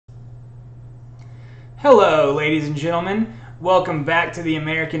Hello, ladies and gentlemen. Welcome back to the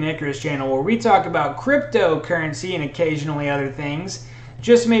American Icarus channel, where we talk about cryptocurrency and occasionally other things.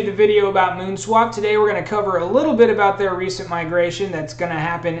 Just made the video about Moonswap. Today we're going to cover a little bit about their recent migration that's going to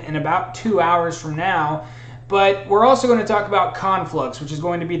happen in about 2 hours from now. But we're also going to talk about Conflux, which is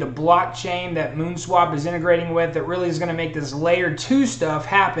going to be the blockchain that Moonswap is integrating with that really is going to make this layer 2 stuff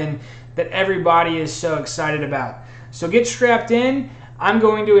happen that everybody is so excited about. So get strapped in. I'm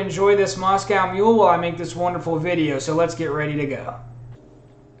going to enjoy this Moscow Mule while I make this wonderful video, so let's get ready to go.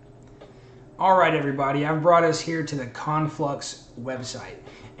 Alright everybody, I've brought us here to the Conflux website.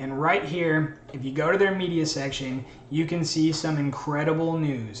 And right here, if you go to their media section, you can see some incredible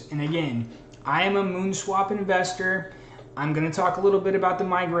news. And again, I am a Moonswap investor. I'm going to talk a little bit about the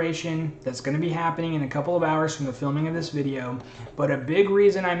migration that's going to be happening in a couple of hours from the filming of this video. But a big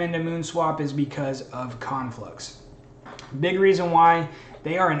reason I'm into Moonswap is because of Conflux. Big reason why: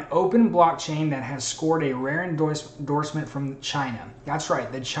 they are an open blockchain that has scored a rare endorsement from China. That's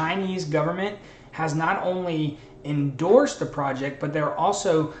right, the Chinese government has not only endorsed the project, but they're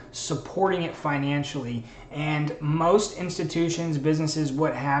also supporting it financially. And most institutions, businesses,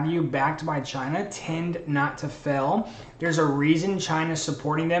 what have you, backed by China tend not to fail. There's a reason China's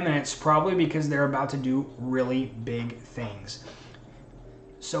supporting them, and it's probably because they're about to do really big things.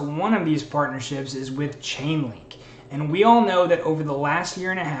 So one of these partnerships is with Chainlink. And we all know that over the last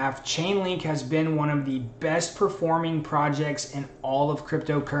year and a half, Chainlink has been one of the best performing projects in all of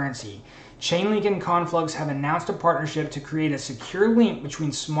cryptocurrency. Chainlink and Conflux have announced a partnership to create a secure link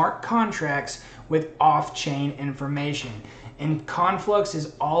between smart contracts with off-chain information. And Conflux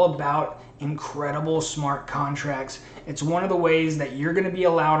is all about incredible smart contracts. It's one of the ways that you're going to be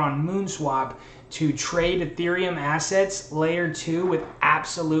allowed on Moonswap to trade Ethereum assets layer 2 with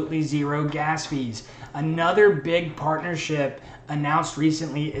absolutely zero gas fees. Another big partnership announced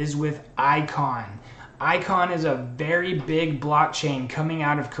recently is with Icon. Icon is a very big blockchain coming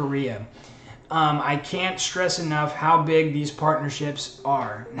out of Korea. I can't stress enough how big these partnerships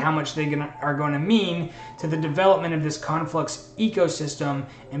are and how much they are going to mean to the development of this Conflux ecosystem.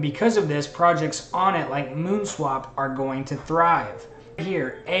 And because of this, projects on it like Moonswap are going to thrive.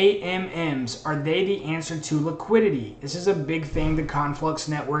 Here, AMMs, are they the answer to liquidity? This is a big thing the Conflux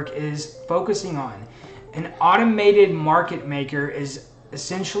network is focusing on. An automated market maker is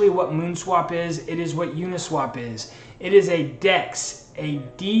essentially what Moonswap is. It is what Uniswap is. It is a DEX, a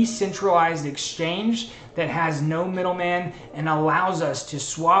decentralized exchange that has no middleman and allows us to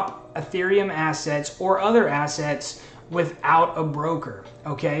swap Ethereum assets or other assets without a broker,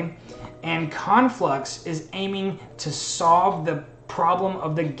 okay? And Conflux is aiming to solve the problem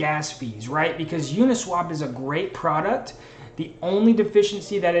of the gas fees, right? Because Uniswap is a great product. The only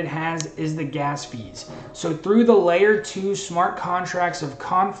deficiency that it has is the gas fees. So through the layer 2 smart contracts of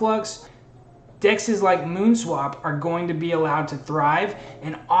Conflux, DEXs like Moonswap are going to be allowed to thrive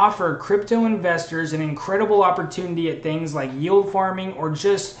and offer crypto investors an incredible opportunity at things like yield farming or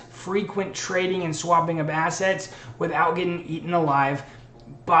just frequent trading and swapping of assets without getting eaten alive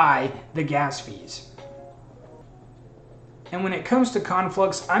by the gas fees. And when it comes to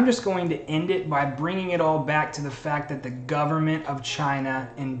Conflux, I'm just going to end it by bringing it all back to the fact that the government of China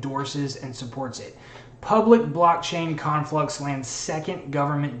endorses and supports it. Public blockchain Conflux lands second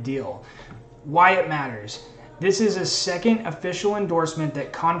government deal. Why it matters: this is a second official endorsement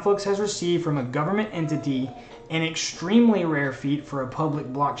that Conflux has received from a government entity, an extremely rare feat for a public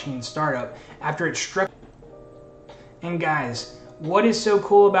blockchain startup after it struck. And guys, what is so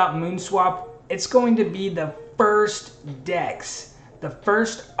cool about Moonswap? It's going to be the first DEX, the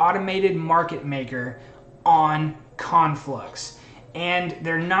first automated market maker on Conflux. And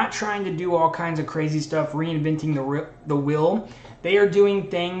they're not trying to do all kinds of crazy stuff, reinventing the wheel. They are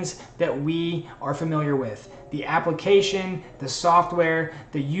doing things that we are familiar with. The application, the software,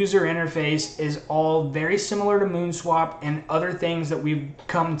 the user interface is all very similar to Moonswap and other things that we've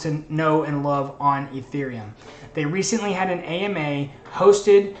come to know and love on Ethereum. They recently had an AMA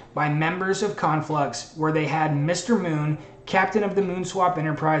hosted by members of Conflux where they had Mr. Moon, captain of the Moonswap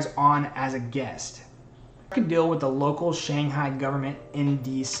enterprise, on as a guest. I could deal with the local Shanghai government in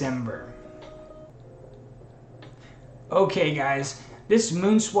December. Okay guys, this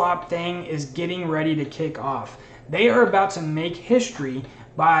Moonswap thing is getting ready to kick off. They are about to make history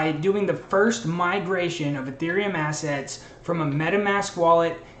by doing the first migration of Ethereum assets from a MetaMask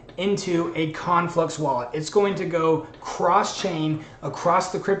wallet into a Conflux wallet. It's going to go cross-chain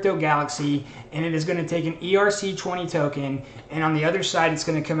across the crypto galaxy, and it is going to take an ERC20 token, and on the other side it's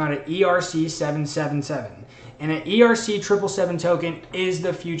going to come out at ERC777. And an ERC777 token is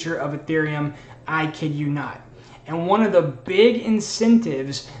the future of Ethereum, I kid you not. And one of the big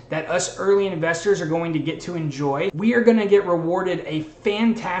incentives that us early investors are going to get to enjoy, we are going to get rewarded a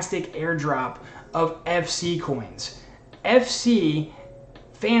fantastic airdrop of FC coins. FC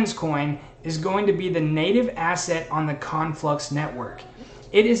Fans Coin is going to be the native asset on the Conflux network.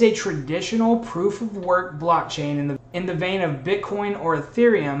 It is a traditional proof of work blockchain in the vein of Bitcoin or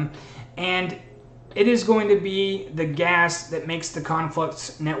Ethereum, and it is going to be the gas that makes the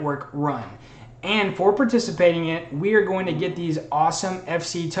Conflux network run. And for participating in it, we are going to get these awesome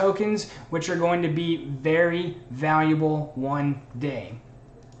FC tokens, which are going to be very valuable one day.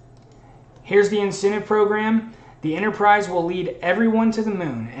 Here's the incentive program. The enterprise will lead everyone to the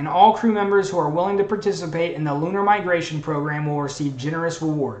moon, and all crew members who are willing to participate in the lunar migration program will receive generous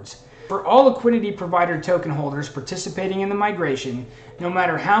rewards. For all liquidity provider token holders participating in the migration, no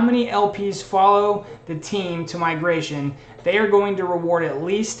matter how many LPs follow the team to migration, they are going to reward at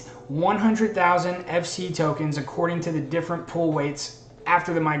least 100,000 FC tokens according to the different pool weights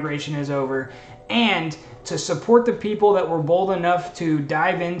after the migration is over. And to support the people that were bold enough to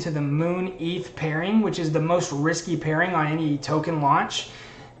dive into the Moon ETH pairing, which is the most risky pairing on any token launch,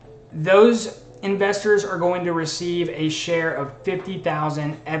 those investors are going to receive a share of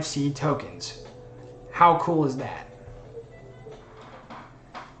 50,000 FC tokens. How cool is that?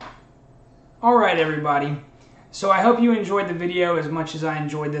 All right, everybody. So I hope you enjoyed the video as much as I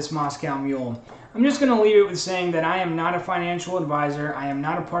enjoyed this Moscow Mule. I'm just going to leave it with saying that I am not a financial advisor. I am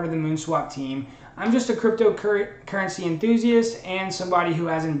not a part of the Moonswap team. I'm just a cryptocurrency enthusiast and somebody who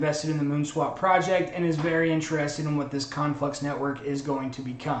has invested in the Moonswap project and is very interested in what this Conflux network is going to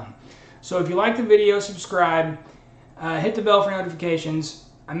become. So if you like the video, subscribe, hit the bell for notifications.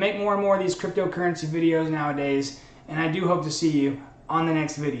 I make more and more of these cryptocurrency videos nowadays, and I do hope to see you on the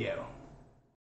next video.